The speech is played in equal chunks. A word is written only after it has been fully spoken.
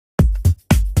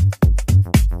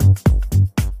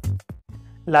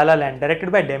La La land directed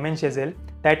by Damien चेज़ेल,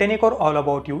 Titanic और all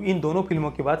about you in दोनों फिल्मों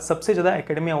के बाद सबसे ज़्यादा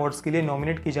एकेडमी अवार्ड्स के लिए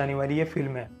नॉमिनेट की जाने वाली ये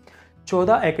फिल्म है।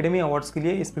 14 एकेडमी अवार्ड्स के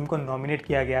लिए इस फिल्म को नॉमिनेट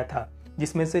किया गया था,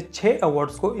 जिसमें से 6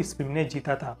 अवार्ड्स को इस फिल्म ने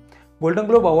जीता था। गोल्डन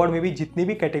ग्लोब अवार्ड में भी जितनी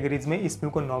भी कैटेगरीज में इस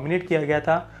फिल्म को नॉमिनेट किया गया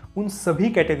था, उन सभी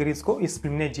कैटेगरीज को इस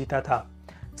फिल्म ने जीता था।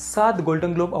 7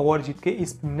 गोल्डन ग्लोब अवार्ड जीत के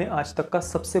इस फिल्म ने आज तक का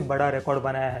सबसे बड़ा रिकॉर्ड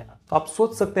बनाया है। तो आप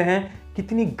सोच सकते हैं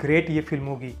कितनी ग्रेट ये फिल्म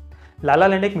होगी। ला ला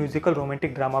लैंड एक म्यूजिकल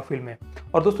रोमांटिक ड्रामा फिल्म है।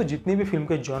 और दोस्तों, जितने भी फिल्म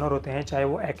के जॉनर होते हैं, चाहे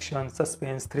वो एक्शन,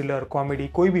 सस्पेंस, थ्रिलर, कॉमेडी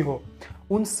कोई भी हो,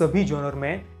 उन सभी जॉनर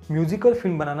में म्यूजिकल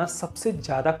फिल्म बनाना सबसे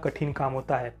ज़्यादा कठिन काम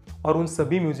होता है। और उन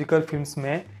सभी म्यूजिकल फिल्म्स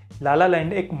में ला ला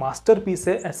लैंड एक मास्टरपीस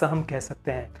है, ऐसा हम कह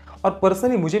सकते हैं। और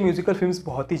पर्सनली मुझे म्यूजिकल फिल्म्स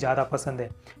बहुत ही ज़्यादा पसंद है।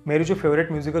 मेरी जो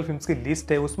फेवरेट म्यूजिकल फिल्म्स की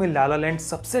लिस्ट है उसमें ला ला लैंड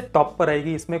सबसे टॉप पर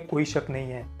आएगी, इसमें कोई शक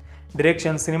नहीं है।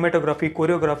 डायरेक्शन, सिनेमेटोग्राफी,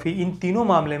 कोरियोग्राफी, इन तीनों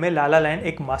मामले में ला ला लैंड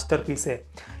एक मास्टरपीस है।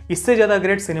 इससे ज़्यादा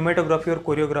ग्रेट सिनेमेटोग्राफी और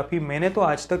कोरियोग्राफी मैंने तो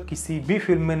आज तक किसी भी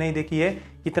फिल्म में नहीं देखी है,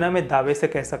 इतना मैं दावे से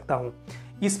कह सकता हूँ।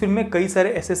 इस फिल्म में कई सारे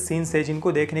ऐसे सीन्स हैं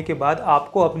जिनको देखने के बाद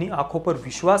आपको अपनी आंखों पर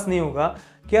विश्वास नहीं होगा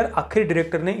कि यार आखिर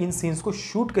डायरेक्टर ने इन सीन्स को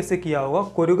शूट कैसे किया होगा,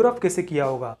 कोरियोग्राफ कैसे किया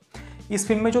होगा। इस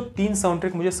फिल्म में जो 3 साउंड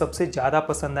ट्रैक मुझे सबसे ज़्यादा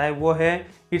पसंद आए वो है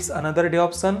इट्स अनदर डे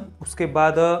ऑफ सन, उसके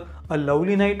बाद अ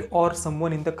लवली नाइट और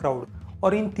समवन इन द क्राउड।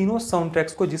 और इन तीनों साउंड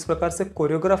ट्रैक्स को जिस प्रकार से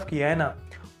कोरियोग्राफ किया है ना,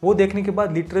 वो देखने के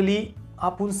बाद लिटरली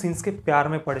आप उन सीन्स के प्यार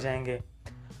में पड़ जाएंगे।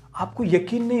 आपको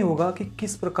यकीन नहीं होगा कि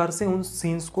किस प्रकार से उन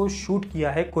सीन्स को शूट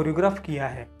किया है, कोरियोग्राफ किया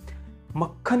है।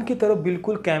 मक्खन की तरफ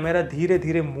बिल्कुल कैमरा धीरे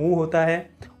धीरे मूव होता है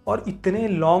और इतने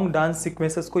लॉन्ग डांस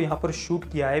सीक्वेंसेस को यहाँ पर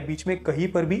शूट किया है, बीच में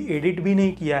कहीं पर भी एडिट भी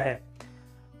नहीं किया है।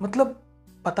 मतलब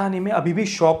पता नहीं, मैं अभी भी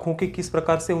शॉक हूँ कि किस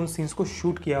प्रकार से उन सीन्स को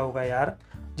शूट किया होगा यार।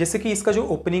 जैसे कि इसका जो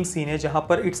ओपनिंग सीन है जहाँ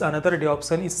पर इट्स अनदर डे ऑफ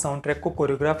सन इस साउंड ट्रैक को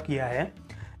कोरियोग्राफ किया है,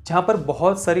 जहाँ पर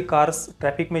बहुत सारी कार्स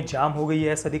ट्रैफिक में जाम हो गई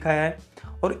है ऐसा दिखाया है,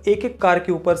 और एक एक कार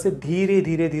के ऊपर से धीरे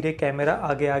धीरे धीरे कैमरा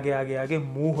आगे आगे आगे आगे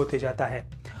मूव होते जाता है।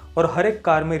 और हर एक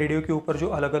कार में रेडियो के ऊपर जो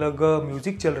अलग अलग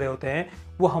म्यूजिक चल रहे होते हैं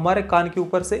वो हमारे कान के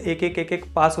ऊपर से एक एक एक एक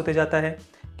पास होते जाता है।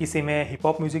 किसी में हिप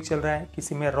हॉप म्यूजिक चल रहा है,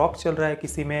 किसी में रॉक चल रहा है,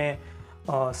 किसी में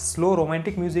स्लो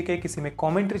रोमांटिक म्यूजिक है, किसी में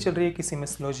कॉमेंट्री चल रही है, किसी में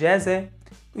स्लो जैज है।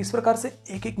 तो इस प्रकार से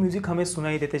एक एक म्यूजिक हमें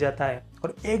सुनाई देते जाता है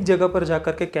और एक जगह पर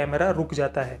जाकर के कैमरा रुक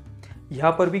जाता है।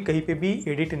 यहाँ पर भी कहीं पे भी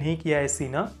एडिट नहीं किया है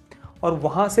सीन। और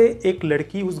वहाँ से एक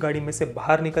लड़की उस गाड़ी में से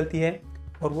बाहर निकलती है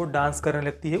और वो डांस करने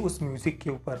लगती है उस म्यूज़िक के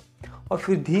ऊपर, और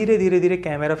फिर धीरे धीरे धीरे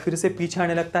कैमरा फिर से पीछे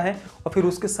आने लगता है और फिर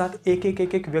उसके साथ एक एक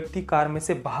एक एक व्यक्ति कार में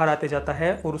से बाहर आते जाता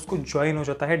है और उसको ज्वाइन हो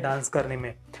जाता है डांस करने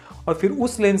में। और फिर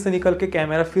उस लेन से निकल के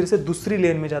कैमरा फिर से दूसरी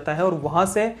लेन में जाता है और वहाँ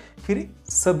से फिर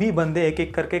सभी बंदे एक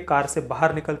एक करके कार से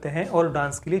बाहर निकलते हैं और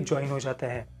डांस के लिए ज्वाइन हो जाते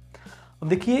हैं। अब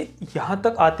देखिए, यहाँ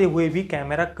तक आते हुए भी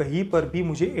कैमरा कहीं पर भी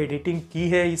मुझे एडिटिंग की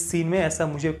है इस सीन में, ऐसा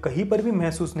मुझे कहीं पर भी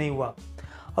महसूस नहीं हुआ।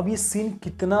 अब ये सीन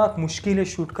कितना मुश्किल है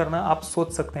शूट करना आप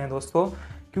सोच सकते हैं दोस्तों,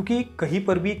 क्योंकि कहीं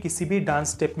पर भी किसी भी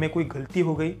डांस स्टेप में कोई गलती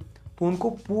हो गई तो उनको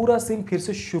पूरा सीन फिर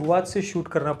से शुरुआत से शूट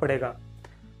करना पड़ेगा।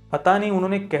 पता नहीं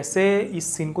उन्होंने कैसे इस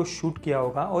सीन को शूट किया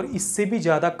होगा। और इससे भी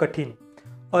ज़्यादा कठिन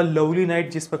अ लवली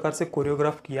नाइट जिस प्रकार से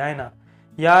कोरियोग्राफ किया है ना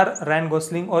यार, रायन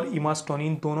गॉसलिंग और इमा स्टोन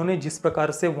इन दोनों ने जिस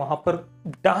प्रकार से वहाँ पर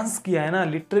डांस किया है ना,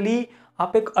 लिटरली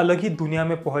आप एक अलग ही दुनिया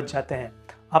में पहुँच जाते हैं।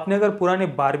 आपने अगर पुराने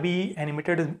बारबी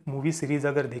एनिमेटेड मूवी सीरीज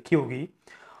अगर देखी होगी,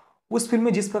 उस फिल्म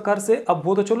में जिस प्रकार से, अब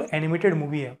वो तो चलो एनिमेटेड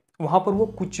मूवी है, वहाँ पर वो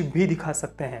कुछ भी दिखा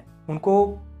सकते हैं, उनको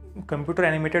कंप्यूटर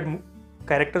एनिमेटेड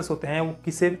कैरेक्टर्स होते हैं, वो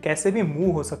किसे कैसे भी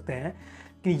मूव हो सकते हैं।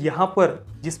 कि यहाँ पर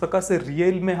जिस प्रकार से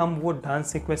रियल में हम वो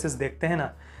डांस सीक्वेंसेस देखते हैं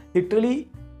ना, लिटरली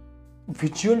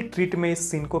विजुअल ट्रीट में इस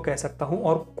सीन को कह सकता हूँ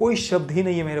और कोई शब्द ही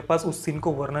नहीं है मेरे पास उस सीन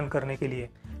को वर्णन करने के लिए।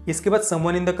 इसके बाद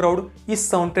समवन इन द क्राउड, इस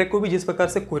साउंड ट्रैक को भी जिस प्रकार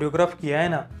से कोरियोग्राफ किया है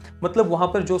ना, मतलब वहाँ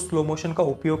पर जो स्लो मोशन का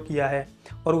उपयोग किया है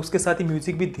और उसके साथ ही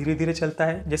म्यूजिक भी धीरे धीरे चलता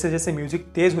है। जैसे जैसे म्यूजिक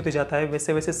तेज़ होते जाता है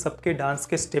वैसे वैसे सबके डांस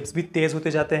के स्टेप्स भी तेज़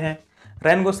होते जाते हैं।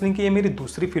 रायन गॉसलिंग की ये मेरी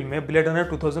दूसरी फिल्म है, ब्लेड रनर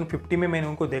 2050 में मैंने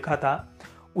उनको देखा था,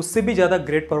 उससे भी ज़्यादा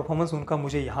ग्रेट परफॉर्मेंस उनका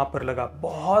मुझे यहाँ पर लगा।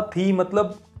 बहुत ही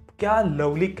मतलब क्या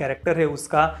लवली कैरेक्टर है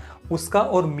उसका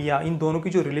और मिया, इन दोनों की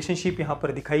जो रिलेशनशिप यहाँ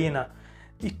पर दिखाई है ना,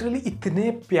 लिटरली इतने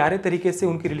प्यारे तरीके से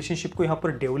उनकी रिलेशनशिप को यहाँ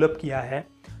पर डेवलप किया है।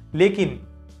 लेकिन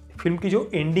फिल्म की जो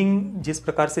एंडिंग जिस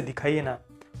प्रकार से दिखाई है ना,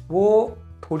 वो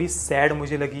थोड़ी सैड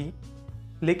मुझे लगी।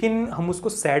 लेकिन हम उसको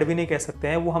सैड भी नहीं कह सकते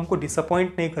हैं, वो हमको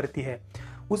डिसअपॉइंट नहीं करती है।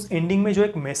 उस एंडिंग में जो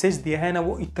एक मैसेज दिया है ना,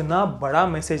 वो इतना बड़ा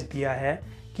मैसेज दिया है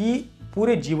कि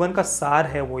पूरे जीवन का सार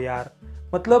है वो यार।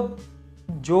 मतलब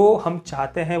जो हम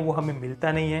चाहते हैं वो हमें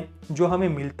मिलता नहीं है, जो हमें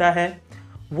मिलता है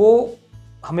वो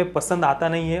हमें पसंद आता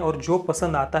नहीं है, और जो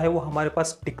पसंद आता है वो हमारे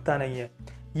पास टिकता नहीं है।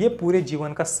 ये पूरे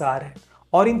जीवन का सार है।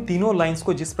 और इन तीनों लाइंस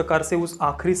को जिस प्रकार से उस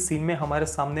आखिरी सीन में हमारे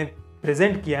सामने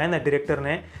प्रेजेंट किया है ना डायरेक्टर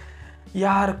ने,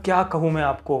 यार क्या कहूँ मैं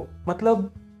आपको,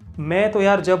 मतलब मैं तो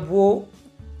यार जब वो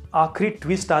आखिरी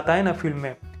ट्विस्ट आता है ना फिल्म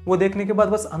में, वो देखने के बाद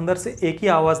बस अंदर से एक ही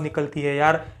आवाज़ निकलती है,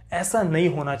 यार ऐसा नहीं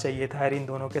होना चाहिए था यार, इन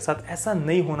दोनों के साथ ऐसा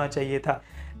नहीं होना चाहिए था।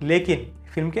 लेकिन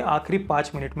फिल्म के आखिरी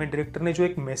 5 मिनट में डायरेक्टर ने जो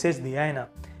एक मैसेज दिया है ना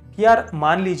कि यार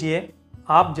मान लीजिए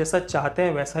आप जैसा चाहते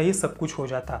हैं वैसा ही सब कुछ हो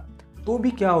जाता तो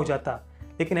भी क्या हो जाता,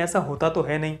 लेकिन ऐसा होता तो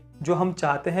है नहीं। जो हम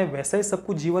चाहते हैं वैसा ही सब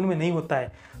कुछ जीवन में नहीं होता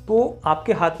है। तो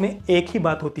आपके हाथ में एक ही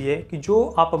बात होती है कि जो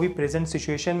आप अभी प्रेजेंट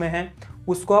सिचुएशन में हैं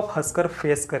उसको आप हंसकर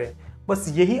फेस करें, बस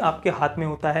यही आपके हाथ में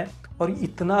होता है। और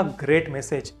इतना ग्रेट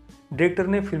मैसेज डायरेक्टर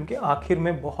ने फिल्म के आखिर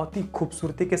में बहुत ही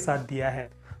खूबसूरती के साथ दिया है।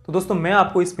 तो दोस्तों मैं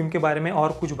आपको इस फिल्म के बारे में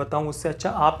और कुछ बताऊं उससे अच्छा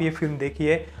आप ये फिल्म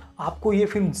देखिए, आपको ये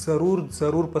फिल्म ज़रूर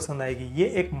ज़रूर पसंद आएगी। ये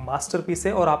एक मास्टरपीस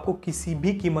है और आपको किसी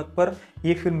भी कीमत पर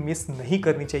ये फिल्म मिस नहीं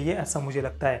करनी चाहिए, ऐसा मुझे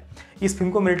लगता है। इस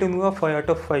फिल्म को मैं रेटिंग दूंगा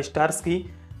 5/5 स्टार्स की।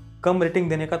 कम रेटिंग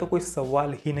देने का तो कोई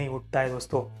सवाल ही नहीं उठता है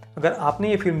दोस्तों। अगर आपने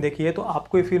ये फिल्म देखी है तो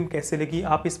आपको ये फिल्म कैसे लगी,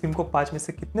 आप इस फिल्म को 5 में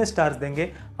से कितने स्टार्स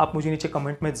देंगे, आप मुझे नीचे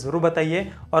कमेंट में ज़रूर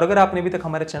बताइए। और अगर आपने अभी तक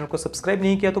हमारे चैनल को सब्सक्राइब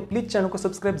नहीं किया तो प्लीज़ चैनल को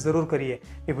सब्सक्राइब ज़रूर करिए।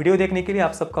 ये वीडियो देखने के लिए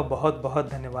आप सबका बहुत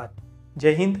बहुत धन्यवाद।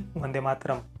 जय हिंद, वंदे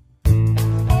मातरम।